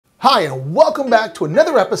Hi, and welcome back to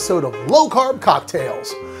another episode of Low Carb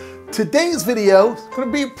Cocktails. Today's video is going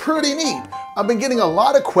to be pretty neat. I've been getting a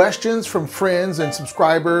lot of questions from friends and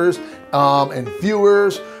subscribers and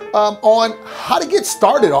viewers on how to get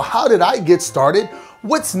started, or how did I get started,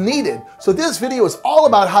 what's needed. So this video is all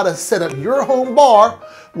about how to set up your home bar,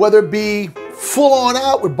 whether it be full on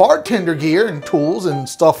out with bartender gear and tools and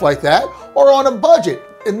stuff like that, or on a budget.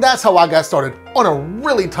 And that's how I got started, on a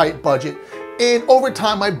really tight budget. And over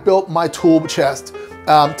time, I built my tool chest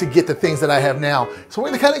to get the things that I have now. So we're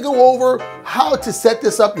gonna kind of go over how to set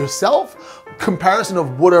this up yourself, comparison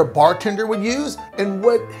of what a bartender would use, and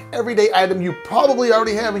what everyday item you probably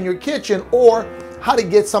already have in your kitchen, or how to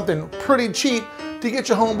get something pretty cheap to get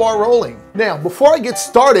your home bar rolling. Now, before I get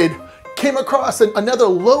started, came across another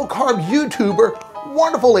low-carb YouTuber,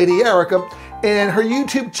 wonderful lady, Erica, and her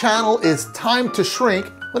YouTube channel is Time to Shrink.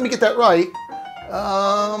 Let me get that right.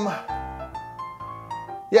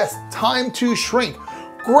 Yes, Time to Shrink.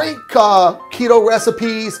 Great keto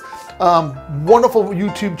recipes, wonderful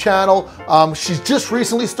YouTube channel. She's just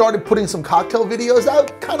recently started putting some cocktail videos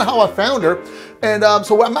out, kind of how I found her. And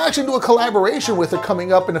so I'm actually doing a collaboration with her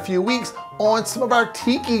coming up in a few weeks on some of our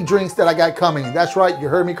tiki drinks that I got coming. That's right, you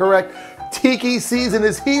heard me correct. Tiki season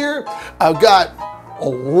is here. I've got a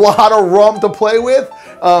lot of rum to play with,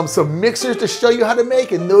 some mixers to show you how to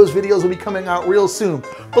make, and those videos will be coming out real soon.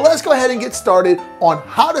 But let's go ahead and get started on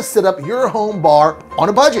how to set up your home bar on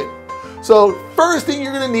a budget. So first thing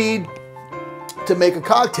you're gonna need to make a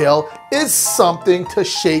cocktail is something to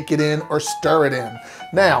shake it in or stir it in.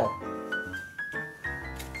 Now,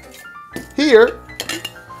 here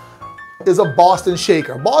is a Boston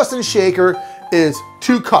shaker. Boston shaker is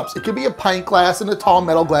 2 cups. It could be a pint glass and a tall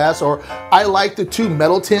metal glass, or I like the 2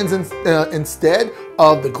 metal tins instead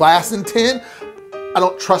of the glass and tin. I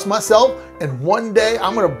don't trust myself, and one day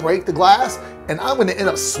I'm gonna break the glass and I'm gonna end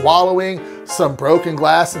up swallowing some broken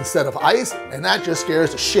glass instead of ice, and that just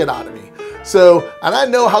scares the shit out of me. So, and I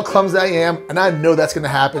know how clumsy I am, and I know that's gonna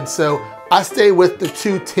happen, so I stay with the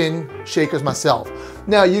 2 tin shakers myself.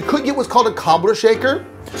 Now, you could get what's called a cobbler shaker,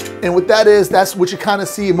 and what that is, that's what you kind of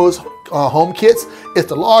see in most home kits. It's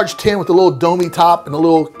the large tin with a little domey top and a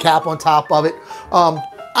little cap on top of it.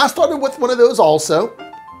 I started with one of those also.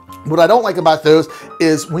 What I don't like about those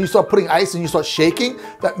is when you start putting ice and you start shaking,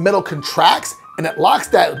 that metal contracts and it locks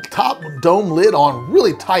that top dome lid on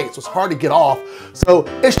really tight, so it's hard to get off. So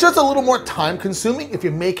it's just a little more time consuming if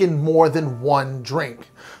you're making more than one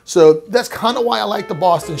drink. So that's kind of why I like the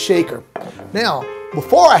Boston shaker. Now,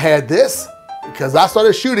 before I had this, because I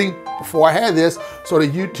started shooting before I had this,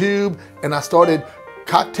 started YouTube, and I started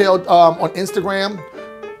cocktail on Instagram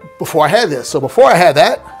before I had this. So before I had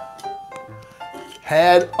that,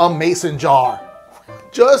 had a mason jar,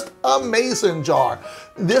 just a mason jar.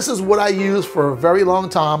 This is what I used for a very long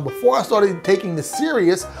time before I started taking this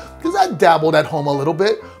serious, because I dabbled at home a little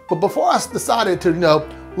bit. But before I decided to,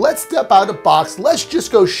 let's step out of the box, let's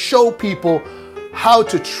just go show people how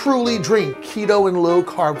to truly drink keto and low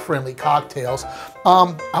carb friendly cocktails.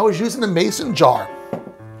 I was using a mason jar.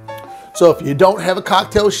 So if you don't have a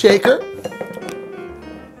cocktail shaker,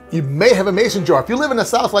 you may have a mason jar. If you live in the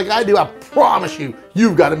South like I do, I promise you,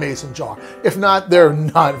 you've got a mason jar. If not, they're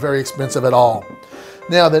not very expensive at all.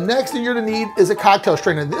 Now, the next thing you're gonna need is a cocktail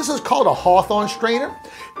strainer. This is called a Hawthorne strainer.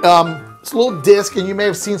 It's a little disc, and you may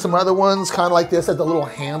have seen some other ones kind of like this, has a little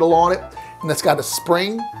handle on it, and it's got a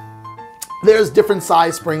spring. There's different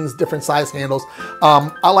size springs, different size handles.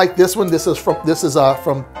 I like this one. This is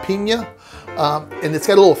from Pina, and it's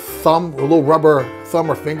got a little rubber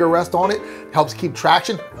thumb or finger rest on it. Helps keep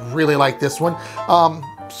traction. Really like this one.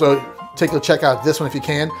 So take a check out this one if you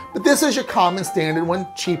can. But this is your common standard one,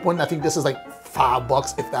 cheap one. I think this is like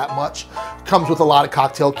 $5, if that much. Comes with a lot of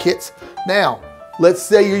cocktail kits. Now, let's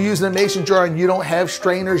say you're using a mason jar and you don't have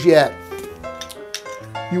strainers yet.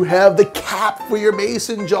 You have the cap for your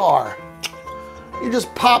mason jar. You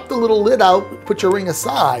just pop the little lid out, put your ring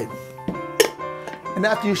aside. And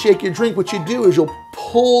after you shake your drink, what you do is you'll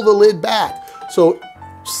pull the lid back. So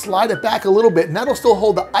slide it back a little bit, and that'll still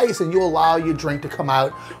hold the ice, and you'll allow your drink to come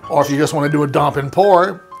out. Or if you just want to do a dump and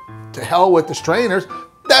pour, to hell with the strainers,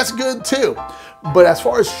 that's good too. But as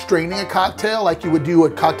far as straining a cocktail, like you would do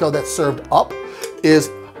a cocktail that's served up,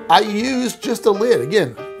 is I use just a lid.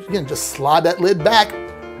 Again, just slide that lid back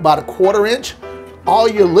about a 1/4 inch. All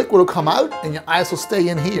your liquid will come out and your ice will stay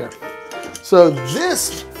in here. So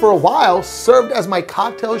this, for a while, served as my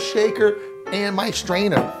cocktail shaker and my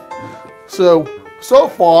strainer. So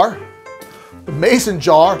far, the mason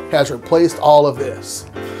jar has replaced all of this.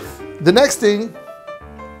 The next thing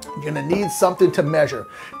you're gonna need something to measure.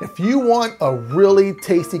 If you want a really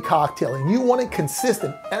tasty cocktail and you want it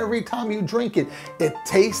consistent every time you drink it, it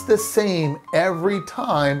tastes the same every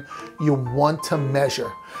time, you want to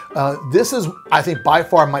measure. This is, I think, by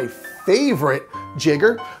far my favorite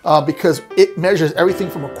jigger because it measures everything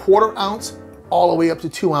from 1/4 ounce all the way up to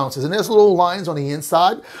 2 ounces. And there's little lines on the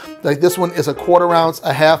inside. Like this one is 1/4 ounce,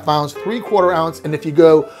 1/2 ounce, 3/4 ounce. And if you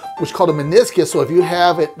go, what's called a meniscus, so if you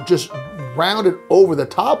have it just rounded over the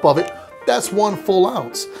top of it, that's 1 full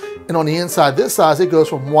ounce. And on the inside, this size, it goes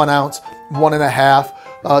from 1 ounce, 1.5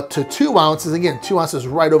 to 2 ounces. Again, 2 ounces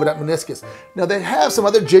right over that meniscus. Now they have some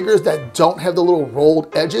other jiggers that don't have the little rolled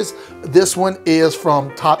edges. This one is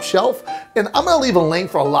from Top Shelf. And I'm gonna leave a link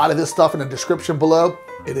for a lot of this stuff in the description below.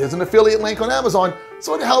 It is an affiliate link on Amazon,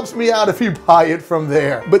 so it helps me out if you buy it from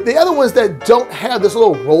there. But the other ones that don't have this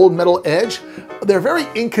little rolled metal edge, they're very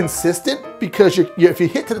inconsistent because if you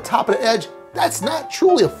hit to the top of the edge, that's not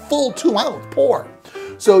truly a full 2 ounce pour.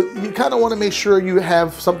 So you kind of want to make sure you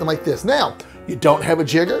have something like this. Now, you don't have a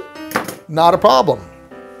jigger, not a problem.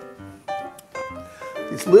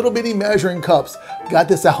 These little bitty measuring cups, got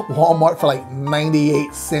this at Walmart for like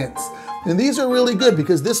 98 cents. And these are really good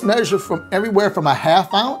because this measures from everywhere from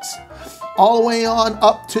 1/2 ounce all the way on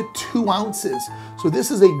up to 2 ounces. So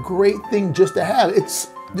this is a great thing just to have. It's,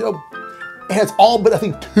 you know, it has all but I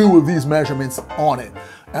think 2 of these measurements on it.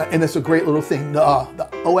 And it's a great little thing. The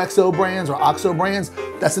OXO brands or OXO brands,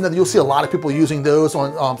 that's another, you'll see a lot of people using those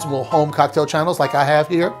on some little home cocktail channels like I have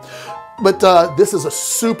here. But this is a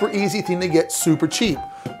super easy thing to get, super cheap.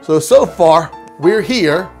 So far, we're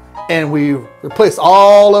here and we've replaced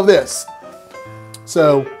all of this.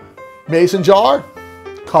 So mason jar,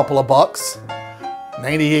 couple of bucks,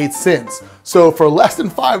 98 cents. So for less than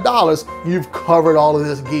 $5, you've covered all of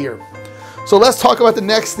this gear. So let's talk about the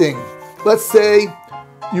next thing. Let's say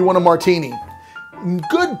you want a martini.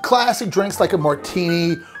 Good classic drinks like a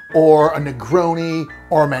martini or a Negroni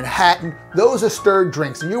or a Manhattan, those are stirred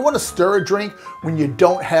drinks. And you want to stir a drink when you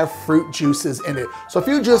don't have fruit juices in it. So if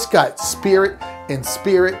you just got spirit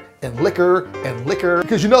and liquor,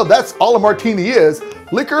 because you know that's all a martini is,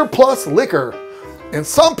 liquor plus liquor. And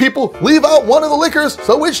some people leave out one of the liquors,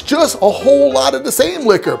 so it's just a whole lot of the same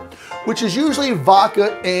liquor, which is usually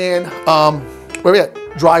vodka and, where we at?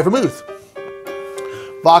 Dry vermouth.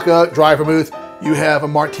 Vodka, dry vermouth, you have a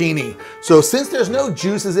martini. So since there's no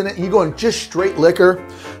juices in it, you're going just straight liquor,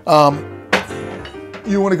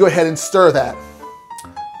 you want to go ahead and stir that.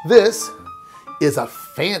 This is a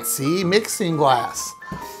fancy mixing glass.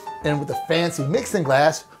 And with a fancy mixing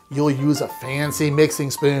glass, you'll use a fancy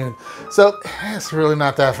mixing spoon. So it's really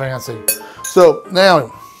not that fancy. So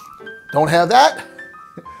now, don't have that.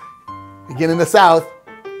 Again, in the South,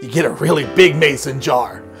 you get a really big mason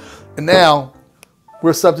jar. And now,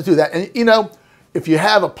 we'll substitute that. And you know, if you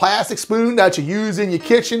have a plastic spoon that you use in your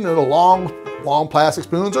kitchen, or the long plastic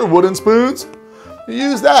spoons or wooden spoons, you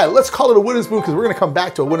use that. Let's call it a wooden spoon because we're gonna come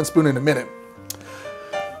back to a wooden spoon in a minute.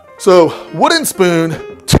 So wooden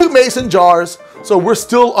spoon, 2 mason jars, so we're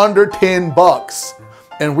still under 10 bucks.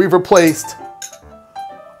 And we've replaced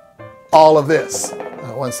all of this.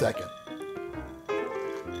 One second.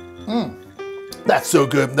 That's so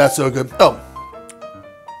good, that's so good. Oh,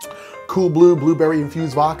 Cool Blue blueberry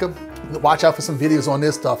infused vodka. Watch out for some videos on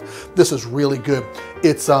this stuff. This is really good.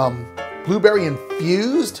 It's blueberry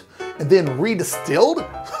infused and then redistilled,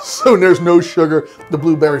 so there's no sugar. The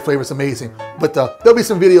blueberry flavor is amazing. But there'll be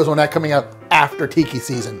some videos on that coming out after Tiki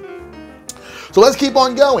season. So let's keep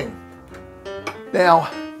on going. Now,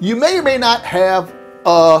 you may or may not have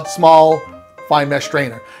a small fine mesh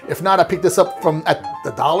strainer. If not, I picked this up from at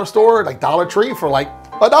the dollar store, like Dollar Tree, for like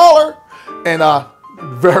 $1, and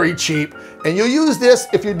very cheap. And you'll use this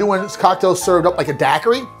if you're doing cocktails served up like a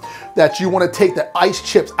daiquiri, that you want to take the ice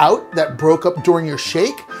chips out that broke up during your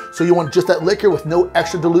shake. So you want just that liquor with no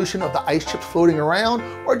extra dilution of the ice chips floating around,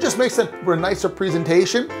 or just makes it for a nicer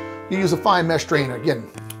presentation. You use a fine mesh strainer. Again,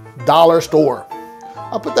 dollar store.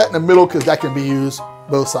 I'll put that in the middle because that can be used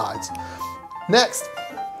both sides. Next,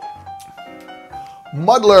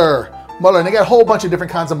 muddler. And they got a whole bunch of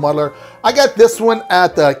different kinds of muddler. I got this one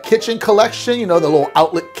at the Kitchen Collection, you know, the little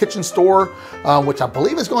outlet kitchen store, which I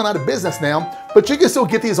believe is going out of business now. But you can still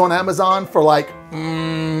get these on Amazon for like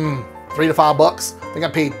 $3 to $5. I think I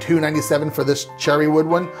paid $2.97 for this cherry wood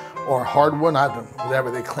one, or hardwood, I don't know,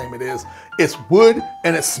 whatever they claim it is. It's wood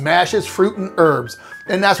and it smashes fruit and herbs.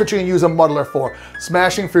 And that's what you can use a muddler for.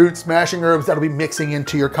 Smashing fruit, smashing herbs, that'll be mixing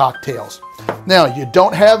into your cocktails. Now, you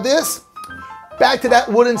don't have this. Back to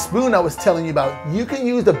that wooden spoon I was telling you about. You can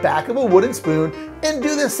use the back of a wooden spoon and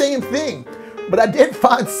do the same thing. But I did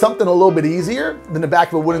find something a little bit easier than the back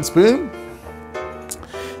of a wooden spoon.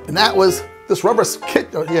 And that was this rubber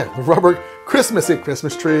rubber Christmas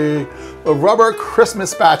tree, a rubber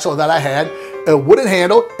Christmas spatula that I had, a wooden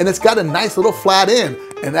handle, and it's got a nice little flat end.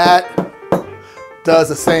 And that does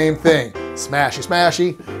the same thing. Smashy,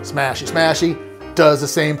 smashy, smashy, smashy, does the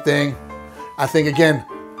same thing. I think again,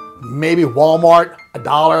 maybe Walmart,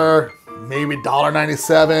 $1, maybe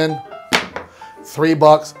 $1.97,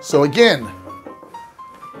 $3. So again,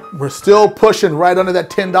 we're still pushing right under that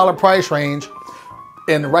 $10 price range.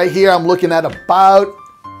 And right here, I'm looking at about,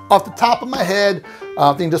 off the top of my head,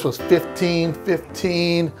 I think this was 15.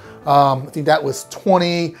 I think that was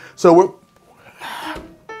 20. So we're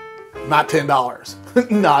not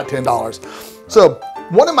 $10, not $10. So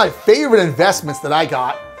one of my favorite investments that I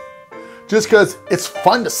got, just because it's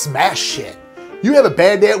fun to smash shit. You have a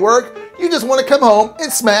bad day at work, you just want to come home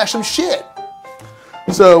and smash some shit.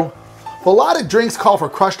 So a lot of drinks call for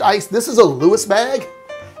crushed ice. This is a Lewis bag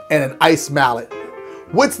and an ice mallet.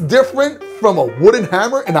 What's different from a wooden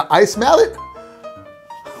hammer and an ice mallet?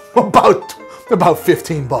 About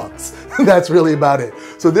 15 bucks. That's really about it.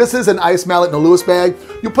 So this is an ice mallet in a Lewis bag.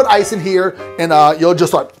 You put ice in here and you'll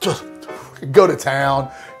just go to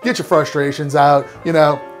town, get your frustrations out, you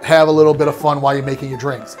know, have a little bit of fun while you're making your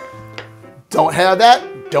drinks. Don't have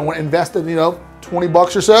that, don't invest in, you know, 20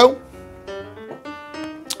 bucks or so.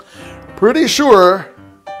 Pretty sure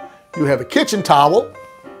you have a kitchen towel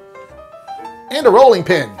and a rolling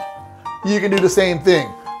pin. You can do the same thing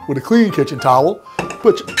with a clean kitchen towel.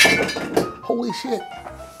 Holy shit.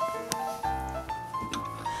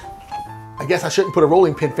 I guess I shouldn't put a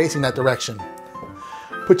rolling pin facing that direction.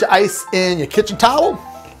 Put your ice in your kitchen towel,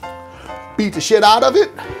 beat the shit out of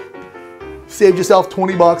it, saved yourself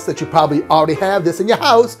 20 bucks that you probably already have this in your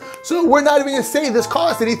house. So we're not even gonna say this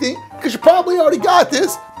cost anything because you probably already got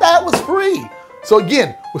this. That was free. So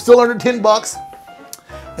again, we're still under 10 bucks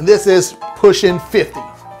and this is pushing 50.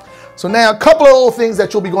 So now a couple of little things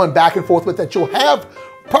that you'll be going back and forth with that you'll have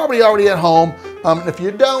probably already at home. If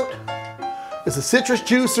you don't, it's a citrus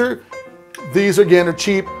juicer. These again are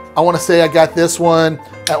cheap. I want to say I got this one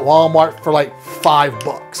at Walmart for like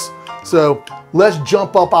 $5. So let's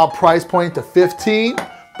jump up our price point to 15,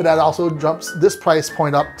 but that also jumps this price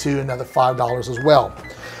point up to another $5 as well.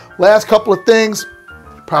 Last couple of things,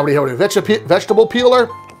 probably have a vegetable peeler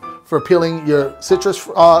for peeling your citrus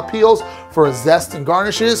peels for a zest and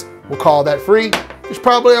garnishes. We'll call that free. You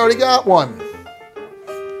probably already got one.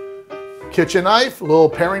 Kitchen knife, a little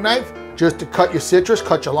paring knife, just to cut your citrus,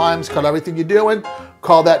 cut your limes, cut everything you're doing.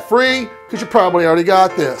 Call that free, because you probably already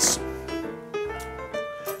got this.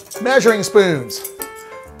 Measuring spoons,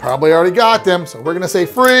 probably already got them, so we're gonna say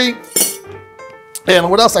free. And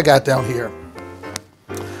what else I got down here?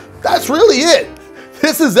 That's really it.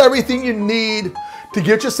 This is everything you need to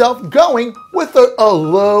get yourself going with a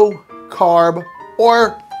low carb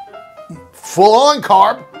or full on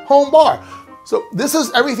carb home bar. So this is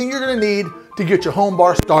everything you're gonna need to get your home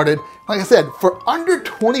bar started. Like I said, for under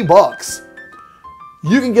 20 bucks,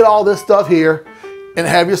 you can get all this stuff here and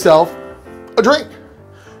have yourself a drink.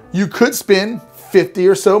 You could spend 50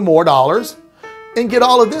 or so more dollars and get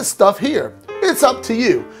all of this stuff here. It's up to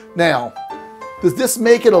you. Now, does this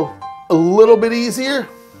make it a little bit easier?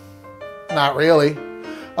 Not really.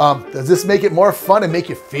 Does this make it more fun and make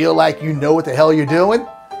you feel like you know what the hell you're doing?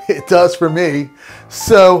 It does for me.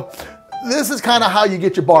 So this is kind of how you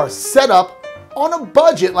get your bar set up on a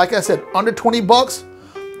budget. Like I said, under 20 bucks,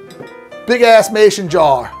 big ass mason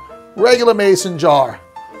jar, regular mason jar,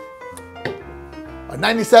 a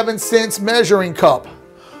 97-cent measuring cup,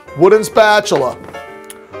 wooden spatula,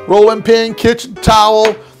 rolling pin, kitchen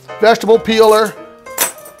towel, vegetable peeler,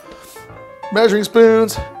 measuring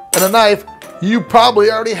spoons, and a knife. You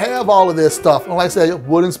probably already have all of this stuff. And like I said,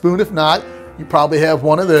 wooden spoon, if not, you probably have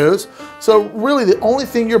one of those. So really the only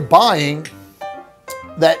thing you're buying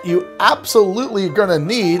that you absolutely are gonna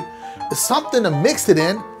need is something to mix it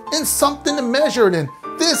in and something to measure it in.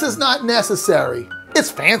 This is not necessary.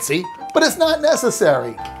 It's fancy, but it's not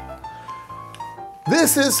necessary.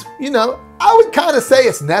 This is, you know, I would kind of say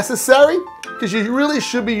it's necessary because you really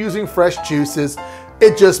should be using fresh juices.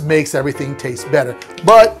 It just makes everything taste better.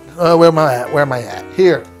 But where am I at? Where am I at?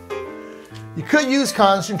 Here. You could use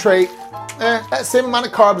concentrate. That same amount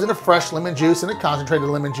of carbs in a fresh lemon juice and a concentrated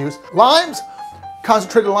lemon juice. Limes,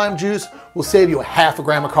 concentrated lime juice will save you a ½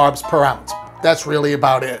 gram of carbs per ounce. That's really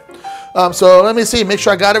about it. So let me see, make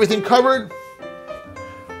sure I got everything covered.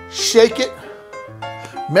 Shake it,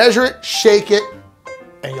 measure it, shake it,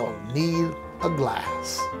 and you'll need a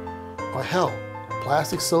glass. Or hell,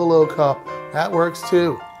 plastic solo cup, that works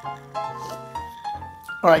too.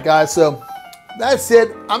 All right guys, so that's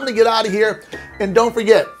it. I'm gonna get out of here. And don't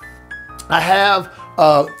forget, I have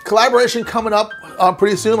Collaboration coming up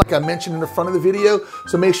pretty soon, like I mentioned in the front of the video.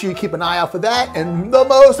 So make sure you keep an eye out for that. And the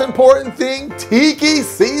most important thing, tiki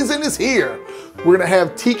season is here. We're gonna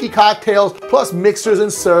have tiki cocktails plus mixers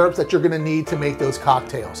and syrups that you're gonna need to make those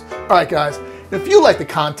cocktails. All right, guys. If you like the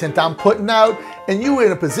content I'm putting out and you are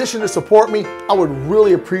in a position to support me, I would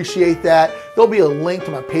really appreciate that. There'll be a link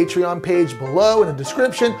to my Patreon page below in the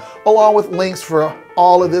description, along with links for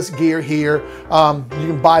all of this gear here. You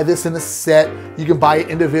can buy this in a set. You can buy it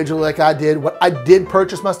individually like I did. I did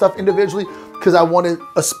purchase my stuff individually because I wanted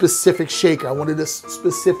a specific shaker. I wanted a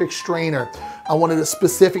specific strainer. I wanted a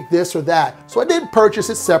specific this or that. So I did purchase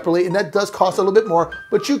it separately, and that does cost a little bit more,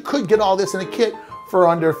 but you could get all this in a kit for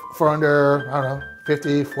under, I don't know,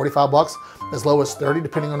 50, 45 bucks, as low as 30,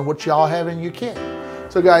 depending on what y'all have in your kit.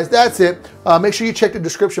 So guys, that's it. Make sure you check the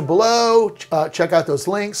description below, check out those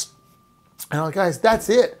links. And guys, that's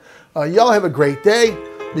it. Y'all have a great day,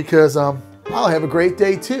 because I'll have a great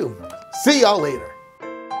day too. See y'all later.